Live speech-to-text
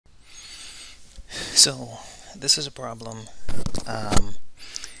So this is a problem. Um,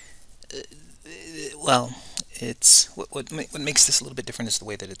 well, it's what makes this a little bit different is the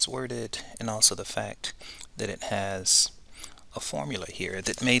way that it's worded, and also the fact that it has a formula here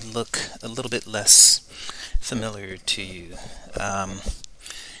that may look a little bit less familiar to you. Um,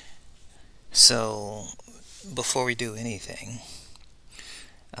 so before we do anything,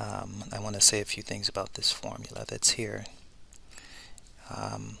 I want to say a few things about this formula that's here.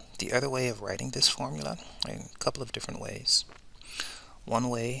 The other way of writing this formula, a couple of different ways. One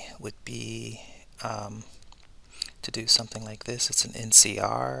way would be to do something like this. It's an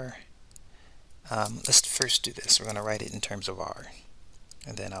NCR. Let's first do this. We're going to write it in terms of R,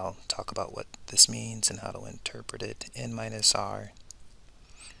 and then I'll talk about what this means and how to interpret it. N minus R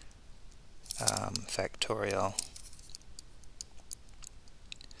factorial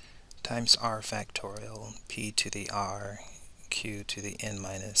times R factorial P to the R Q to the N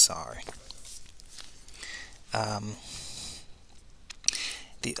minus R.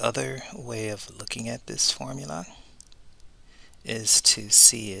 The other way of looking at this formula is to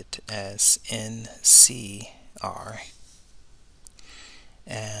see it as NCR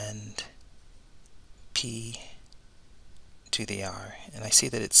and P to the R. And I see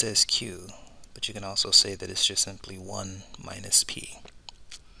that it says Q, but you can also say that it's just simply 1 minus P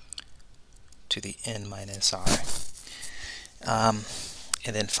to the N minus R.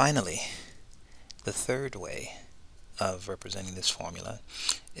 And then finally, the third way of representing this formula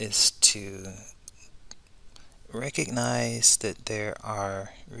is to recognize that there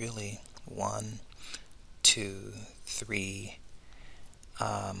are really 1, 2, 3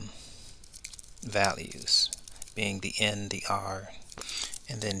 values, being the N, the R,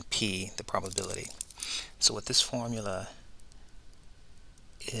 and then P, the probability. So what this formula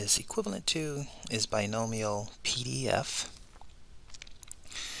is equivalent to is binomial PDF,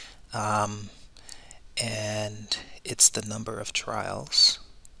 and it's the number of trials.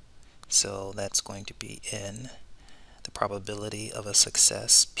 So that's going to be N, the probability of a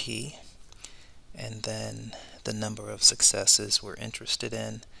success, P, and then the number of successes we're interested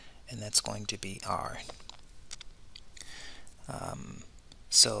in, and that's going to be R.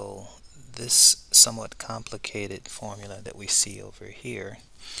 So this somewhat complicated formula that we see over here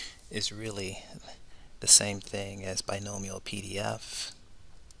is really the same thing as binomial PDF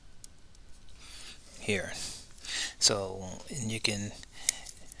here. So, and you can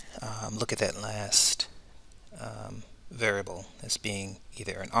look at that last variable as being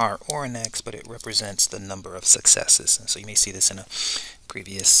either an R or an X, but it represents the number of successes. And so you may see this in a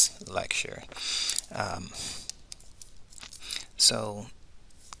previous lecture. So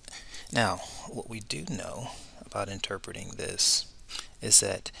now what we do know about interpreting this is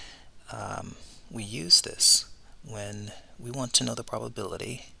that we use this when we want to know the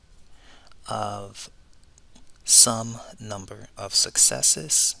probability of some number of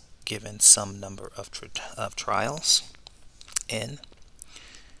successes given some number of trials, N,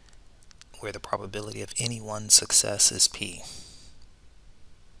 where the probability of any one success is P.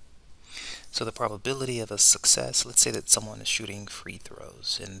 So the probability of a success, let's say that someone is shooting free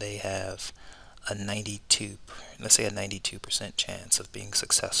throws and they have a 92% chance of being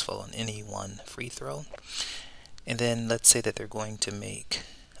successful on any one free throw. And then let's say that they're going to make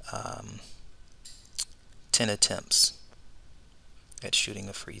 10 attempts at shooting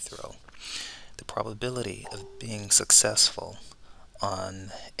a free throw. The probability of being successful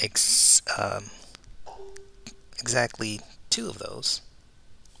on exactly 2 of those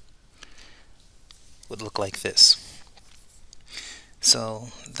would look like this. So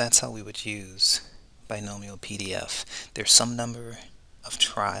that's how we would use binomial PDF. There's some number of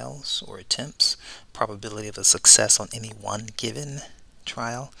trials or attempts, probability of a success on any one given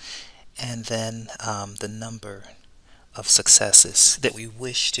trial, and then the number of successes that we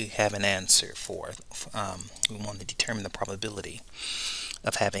wish to have an answer for. We want to determine the probability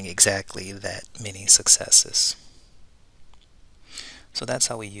of having exactly that many successes. So that's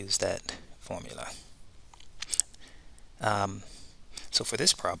how we use that formula. So for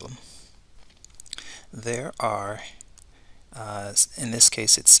this problem, there are, in this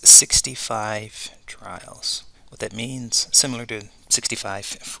case, it's 65 trials. What that means, similar to 65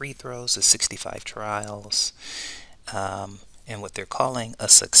 free throws, is 65 trials. And what they're calling a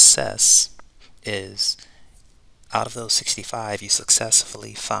success is, out of those 65, you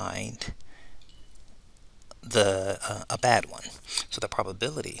successfully find a bad one. So the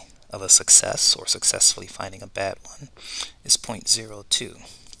probability of a success, or successfully finding a bad one, is 0.02.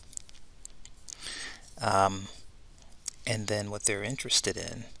 And then what they're interested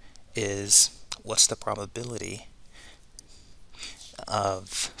in is what's the probability of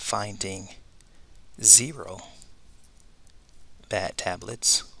finding 0 bad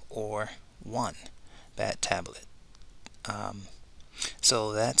tablets or 1 bad tablet.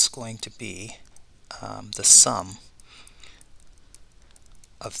 So that's going to be the sum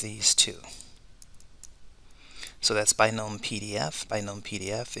of these two. So that's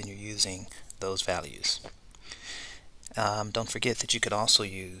binomialpdf, and you're using those values. Don't forget that you could also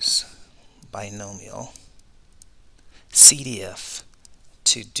use binomial CDF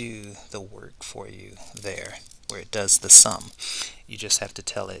to do the work for you there, where it does the sum. You just have to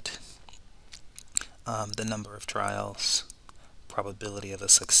tell it the number of trials, probability of a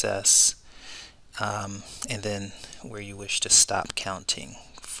success, and then where you wish to stop counting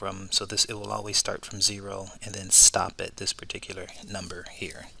from. So it will always start from 0 and then stop at this particular number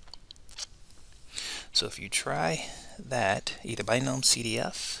here. So if you try that, either binom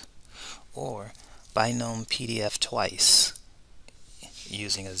CDF or binom PDF twice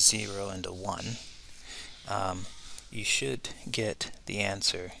using a 0 and a 1, you should get the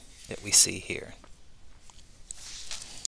answer that we see here.